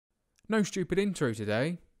No stupid intro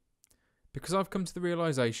today, because I've come to the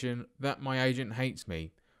realisation that my agent hates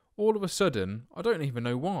me. All of a sudden, I don't even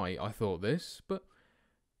know why I thought this, but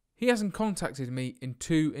he hasn't contacted me in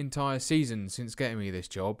 2 entire seasons since getting me this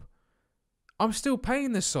job. I'm still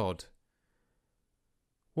paying the sod.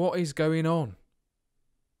 What is going on?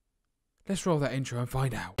 Let's roll that intro and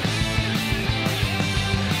find out.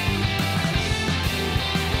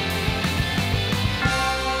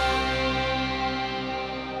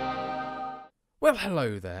 Well,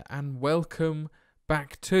 hello there, and welcome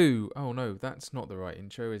back to... Oh no, that's not the right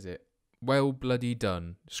intro, is it? Well bloody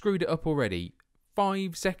done. Screwed it up already.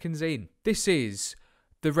 5 seconds in. This is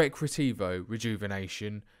the Recreativo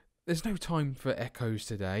Rejuvenation. There's no time for echoes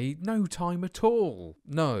today. No time at all.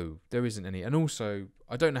 No, there isn't any. And also,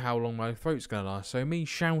 I don't know how long my throat's going to last, so me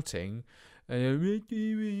shouting is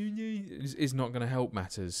not going to help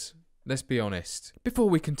matters. Let's be honest. Before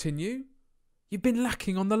we continue, you've been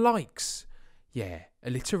lacking on the likes. Yeah,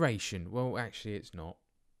 alliteration. Well, actually, it's not.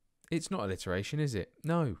 It's not alliteration, is it?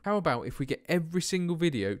 No. How about if we get every single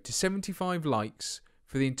video to 75 likes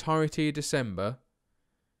for the entirety of December?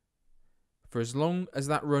 For as long as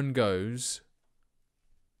that run goes,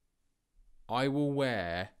 I will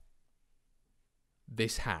wear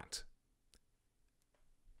this hat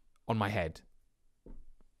on my head.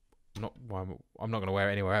 I'm not going to wear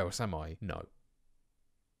it anywhere else, am I? No.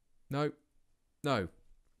 No. No.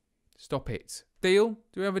 Stop it. Deal?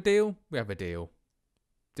 Do we have a deal? We have a deal.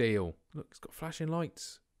 Deal. Look, it's got flashing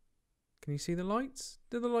lights. Can you see the lights?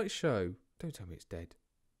 Do the lights show? Don't tell me it's dead.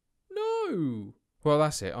 No! Well,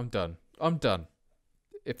 that's it. I'm done. I'm done.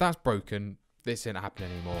 If that's broken, this ain't happening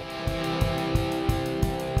anymore.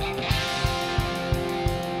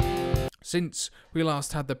 Since we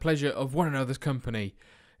last had the pleasure of one another's company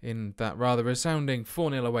in that rather resounding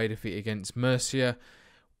 4-0 away defeat against Murcia,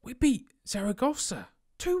 we beat Zaragoza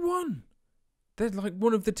 2-1. They're like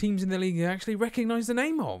one of the teams in the league I actually recognise the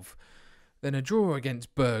name of. Then a draw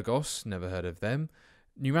against Burgos, never heard of them.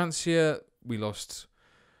 Numancia, we lost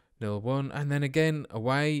 0-1, and then again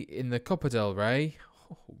away in the Copa del Rey.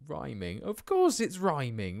 Oh, rhyming. Of course it's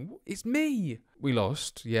rhyming. It's me. We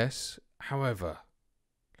lost, yes. However,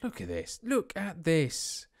 look at this. Look at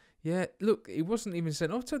this. Yeah, look, it wasn't even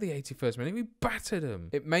sent off till the 81st minute. We battered them.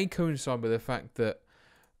 It may coincide with the fact that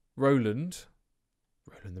Roland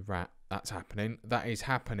the Rat, that's happening. That is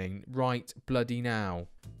happening right bloody now.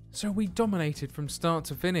 So we dominated from start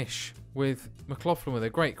to finish with McLaughlin with a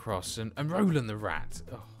great cross and Roland the Rat.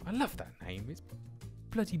 Oh, I love that name. It's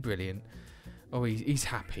bloody brilliant. Oh, he's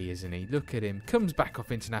happy, isn't he? Look at him. Comes back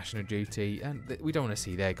off international duty, and we don't want to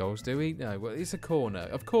see their goals, do we? No, well, it's a corner.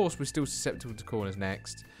 Of course, we're still susceptible to corners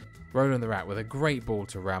next. Roland the Rat with a great ball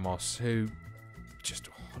to Ramos, who just,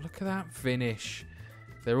 oh, look at that finish.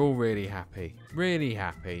 They're all really happy. Really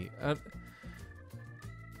happy.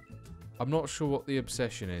 I'm not sure what the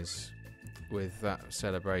obsession is with that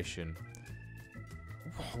celebration.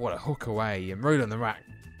 Oh, what a hook away. And Roland the Rat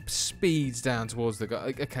speeds down towards the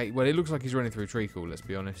guy. Okay, well, it looks like he's running through treacle, let's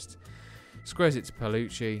be honest. Squares it to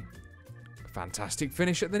Palucci. Fantastic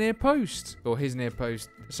finish at the near post. Or his near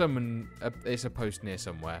post. It's a post near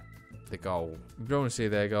somewhere. The goal. If you don't want to see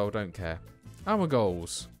their goal, don't care. Our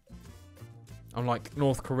goals. I'm like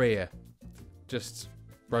North Korea. Just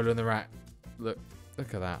Roland the Rat. Look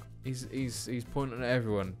at that. He's pointing at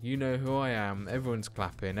everyone. You know who I am. Everyone's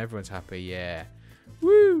clapping. Everyone's happy. Yeah.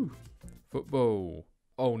 Woo! Football.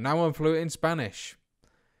 Oh, now I'm fluent in Spanish.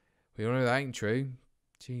 We all know that ain't true.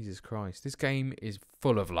 Jesus Christ. This game is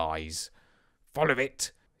full of lies. Full of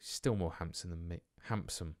it. He's still more handsome than me.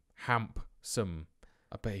 Hampsome.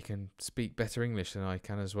 I bet he can speak better English than I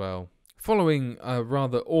can as well. Following a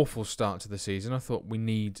rather awful start to the season, I thought we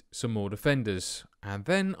need some more defenders. And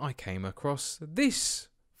then I came across this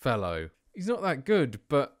fellow. He's not that good,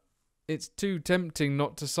 but it's too tempting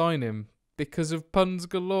not to sign him because of puns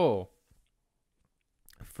galore.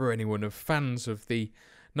 For anyone of fans of the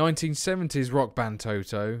 1970s rock band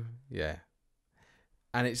Toto, yeah.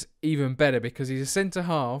 And it's even better because he's a centre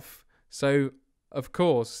half, so of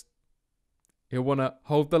course he'll want to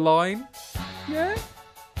hold the line. Yeah.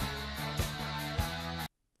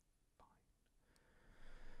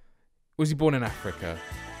 Was he born in Africa?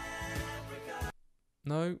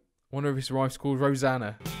 No. I wonder if his wife's called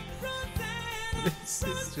Rosanna. It's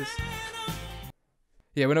just...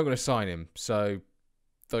 Yeah, we're not going to sign him. So,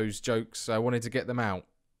 those jokes, I wanted to get them out.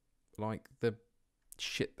 Like the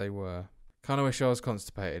shit they were. Kind of wish I was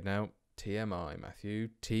constipated now. TMI, Matthew.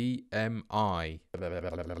 TMI.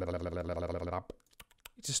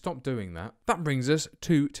 To stop doing that. That brings us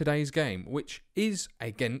to today's game, which is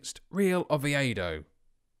against Real Oviedo,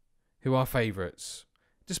 who are favourites.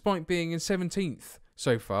 Despite being in 17th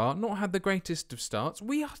so far, not had the greatest of starts,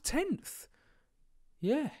 we are 10th.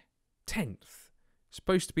 Yeah, 10th.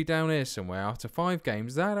 Supposed to be down here somewhere after 5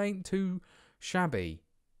 games. That ain't too shabby.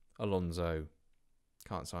 Alonso.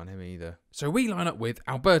 Can't sign him either. So we line up with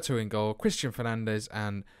Alberto in goal, Christian Fernandez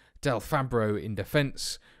and Del Fabro in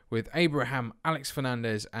defence, with Abraham, Alex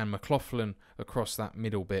Fernandez and McLaughlin across that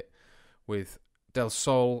middle bit, with Del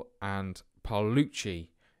Sol and Paolucci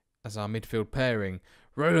as our midfield pairing.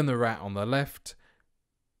 Roland the Rat on the left,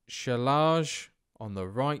 Shalaj on the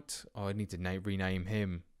right. Oh, I need to rename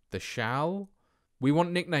him. The Shal. We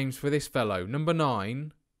want nicknames for this fellow. Number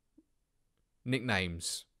 9.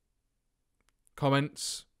 Nicknames.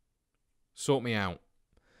 Comments. Sort me out.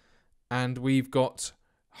 And we've got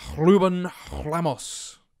Ruben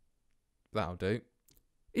Ramos. That'll do.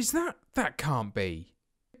 Is that? That can't be.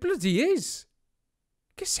 It bloody is.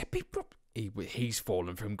 Giuseppe, he's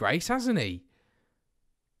fallen from grace, hasn't he?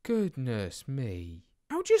 Goodness me.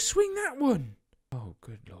 How'd you swing that one? Oh,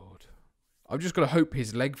 good Lord. I've just got to hope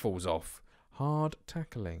his leg falls off. Hard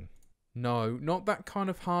tackling. No, not that kind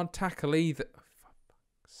of hard tackle either. For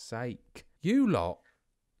fuck's sake. You lot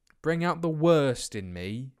bring out the worst in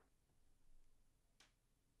me.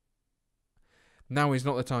 Now is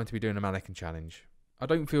not the time to be doing a mannequin challenge. I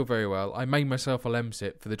don't feel very well. I made myself a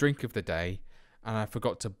Lemsip for the drink of the day, and I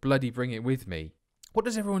forgot to bloody bring it with me. What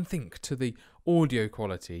does everyone think to the audio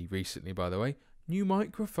quality recently, by the way? New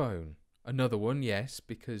microphone. Another one, yes,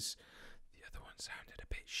 because the other one sounded a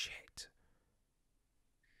bit shit.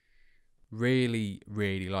 Really,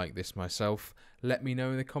 really like this myself. Let me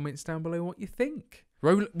know in the comments down below what you think.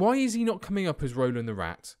 Why is he not coming up as Roland the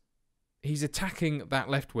Rat? He's attacking that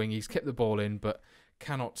left wing. He's kept the ball in, but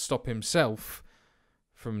cannot stop himself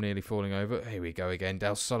from nearly falling over. Here we go again.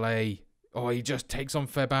 Del Soleil. Oh, he just takes on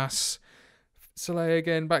Febas. Soleil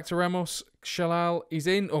again. Back to Ramos. Shalal. He's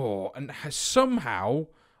in. Oh, and has somehow,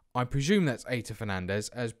 I presume that's Aita Fernandez,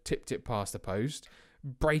 has tipped it past the post.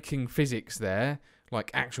 Breaking physics there. Like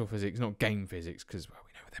actual physics, not game physics, because well,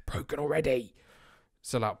 we know they're broken already.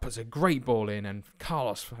 Soleil puts a great ball in, and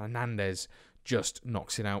Carlos Fernandez just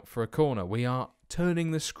knocks it out for a corner. We are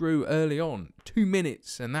turning the screw early on. 2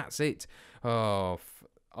 minutes, and that's it. Oh,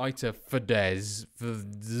 Aita Fernandez.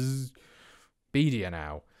 Bedia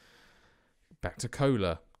now. Back to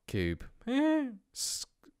Cola Cube.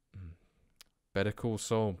 Better Call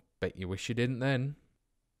Saul. Bet you wish you didn't then.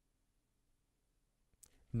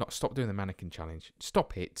 Stop doing the mannequin challenge.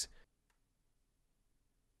 Stop it.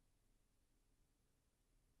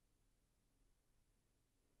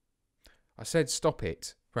 I said stop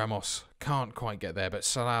it. Ramos can't quite get there, but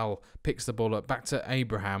Salal picks the ball up. Back to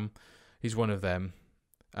Abraham. He's one of them.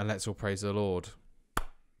 And let's all praise the Lord.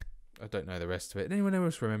 I don't know the rest of it. Anyone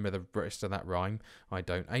else remember the rest of that rhyme? I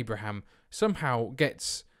don't. Abraham somehow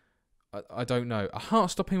gets, I don't know, a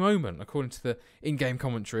heart-stopping moment, according to the in-game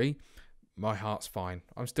commentary. My heart's fine.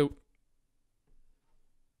 I'm still...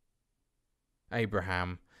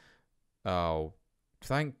 Abraham. Oh,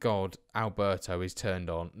 thank God Alberto is turned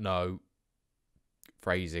on. No.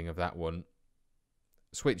 Phrasing of that one.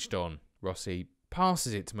 Switched on. Rossi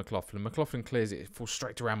passes it to McLaughlin. McLaughlin clears it. It falls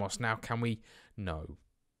straight to Ramos. Now can we... No.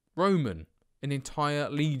 Roman. An entire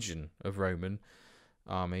legion of Roman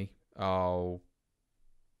army. Oh...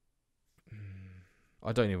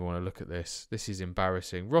 I don't even want to look at this. This is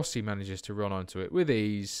embarrassing. Rossi manages to run onto it with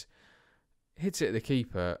ease. Hits it at the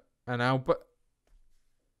keeper. And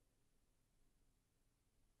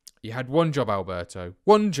You had one job, Alberto.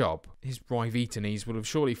 One job. His Rivetanese will have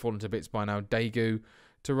surely fallen to bits by now. Daegu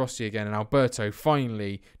to Rossi again. And Alberto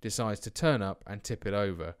finally decides to turn up and tip it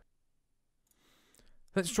over.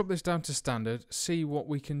 Let's drop this down to standard. See what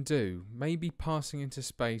we can do. Maybe passing into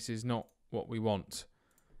space is not what we want.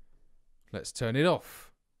 Let's turn it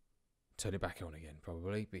off. Turn it back on again,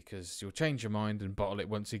 probably, because you'll change your mind and bottle it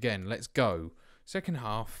once again. Let's go. Second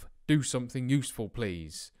half, do something useful,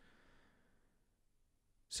 please.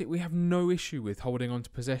 See, we have no issue with holding on to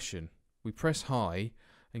possession. We press high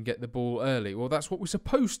and get the ball early. Well, that's what we're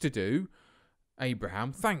supposed to do.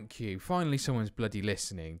 Abraham, thank you. Finally, someone's bloody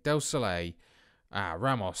listening. Del Soleil.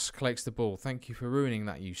 Ramos collects the ball. Thank you for ruining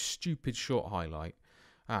that, you stupid short highlight.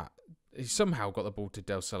 He somehow got the ball to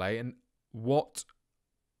Del Soleil, and what?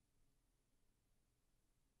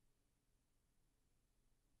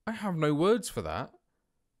 I have no words for that.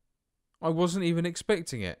 I wasn't even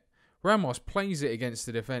expecting it. Ramos plays it against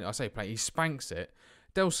the defence. I say play, he spanks it.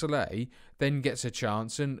 Del Soleil then gets a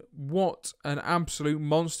chance, and what an absolute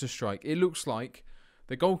monster strike. It looks like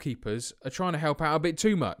the goalkeepers are trying to help out a bit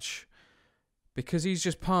too much, because he's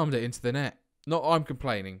just palmed it into the net. Not I'm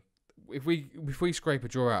complaining. if we scrape a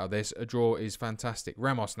draw out of this, a draw is fantastic.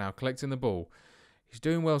 Ramos now collecting the ball. He's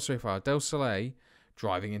doing well so far. Del Soleil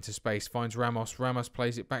driving into space, finds Ramos. Ramos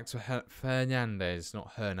plays it back to Fernandez,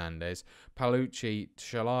 not Hernandez. Paolucci,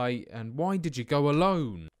 Shalai, and why did you go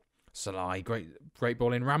alone? Salai, great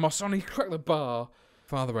ball in. Ramos on, he cracked the bar.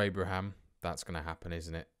 Father Abraham, that's going to happen,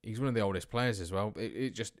 isn't it? He's one of the oldest players as well.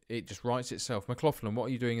 It just writes itself. McLaughlin, what are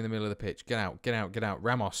you doing in the middle of the pitch? Get out, get out, get out.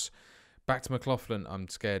 Ramos, back to McLaughlin. I'm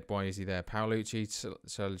scared. Why is he there? Paolucci,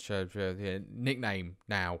 nickname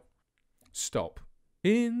now. Stop.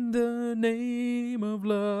 In the name of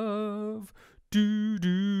love. Do,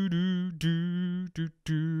 do, do, do, do,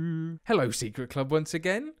 do. Hello, Secret Club, once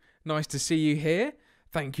again. Nice to see you here.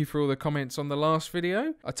 Thank you for all the comments on the last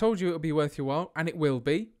video. I told you it would be worth your while, and it will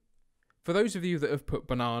be. For those of you that have put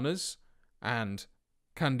bananas and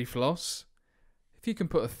candy floss, if you can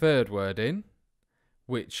put a third word in,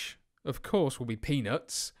 which, of course, will be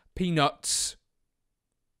peanuts. Peanuts.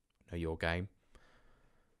 Know your game.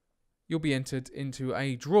 You'll be entered into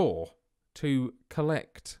a draw to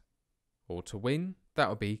collect or to win. That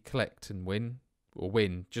would be collect and win. Or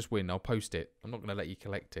win. Just win. I'll post it. I'm not going to let you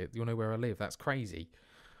collect it. You'll know where I live. That's crazy.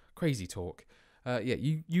 Crazy talk. Yeah,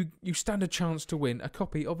 you stand a chance to win a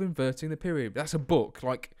copy of Inverting the Period. That's a book,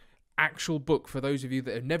 like actual book for those of you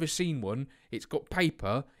that have never seen one. It's got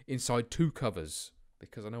paper inside 2 covers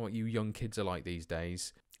because I know what you young kids are like these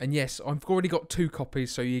days. And yes, I've already got 2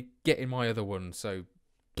 copies, so you're getting my other one. So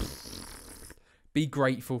be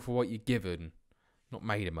grateful for what you're given. Not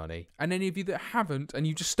made of money. And any of you that haven't, and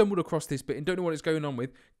you just stumbled across this bit and don't know what it's going on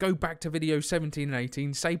with, go back to video 17 and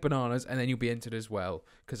 18, say bananas, and then you'll be entered as well.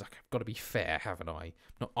 Because I've got to be fair, haven't I?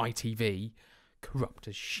 Not ITV. Corrupt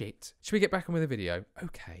as shit. Should we get back on with the video?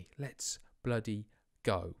 Okay, let's bloody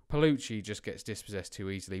go. Paolucci just gets dispossessed too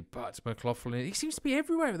easily, but McLaughlin, he seems to be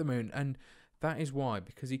everywhere at the moment, and that is why,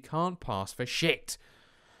 because he can't pass for shit.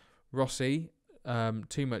 Rossi,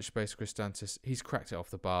 too much space for Cristantis. He's cracked it off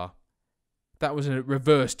the bar. That was a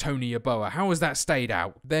reverse Tony Yeboah. How has that stayed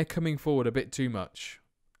out? They're coming forward a bit too much.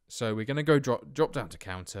 So we're going to go drop down to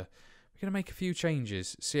counter. We're going to make a few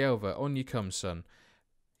changes. Silva, on you come, son.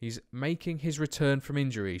 He's making his return from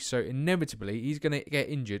injury. So inevitably, he's going to get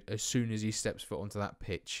injured as soon as he steps foot onto that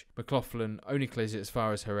pitch. McLaughlin only clears it as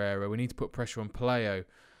far as Herrera. We need to put pressure on Pelayo.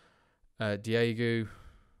 Diego.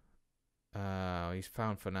 He's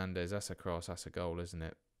found Fernandez. That's a cross. That's a goal, isn't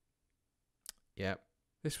it? Yep.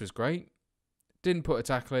 This was great. Didn't put a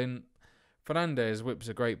tackle in. Fernandez whips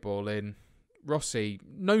a great ball in. Rossi,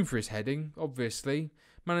 known for his heading, obviously,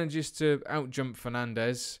 manages to outjump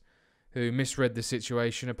Fernandez, who misread the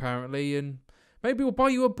situation apparently. And maybe we'll buy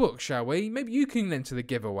you a book, shall we? Maybe you can enter the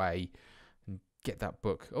giveaway and get that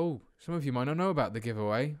book. Oh, some of you might not know about the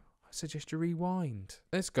giveaway. I suggest you rewind.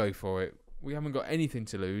 Let's go for it. We haven't got anything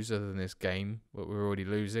to lose other than this game, but we're already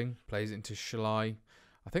losing. Plays it into Shalai.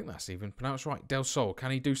 I think that's even pronounced right. Del Sol,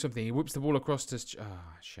 can he do something? He whips the ball across to...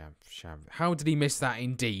 Sham. How did he miss that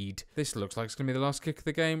indeed? This looks like it's going to be the last kick of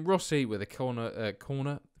the game. Rossi with a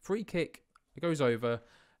corner free kick. It goes over.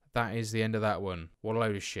 That is the end of that one. What a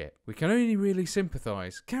load of shit. We can only really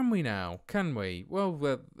sympathise. Can we now? Can we?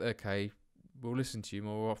 Well, okay. We'll listen to you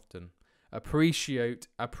more often. Appreciate.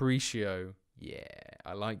 Yeah,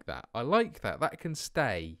 I like that. I like that. That can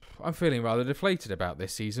stay. I'm feeling rather deflated about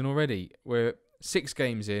this season already. We're 6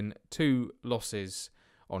 games in, 2 losses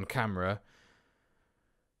on camera,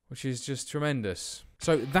 which is just tremendous.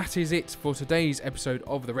 So that is it for today's episode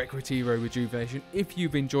of the Recreativo Rejuvenation. If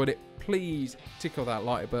you've enjoyed it, please tickle that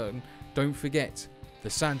like button. Don't forget, the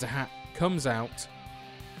Santa hat comes out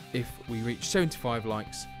if we reach 75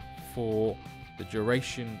 likes for the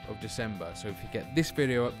duration of December. So if you get this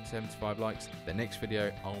video up to 75 likes, the next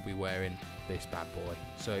video I'll be wearing this bad boy.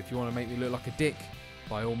 So if you want to make me look like a dick,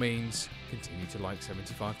 by all means, continue to like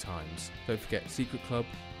 75 times. Don't forget, Secret Club,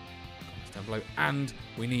 comments down below. And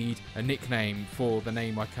we need a nickname for the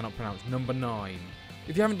name I cannot pronounce, number 9.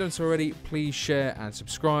 If you haven't done so already, please share and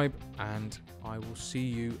subscribe. And I will see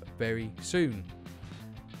you very soon.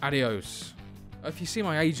 Adios. If you see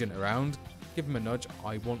my agent around, give him a nudge.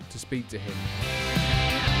 I want to speak to him.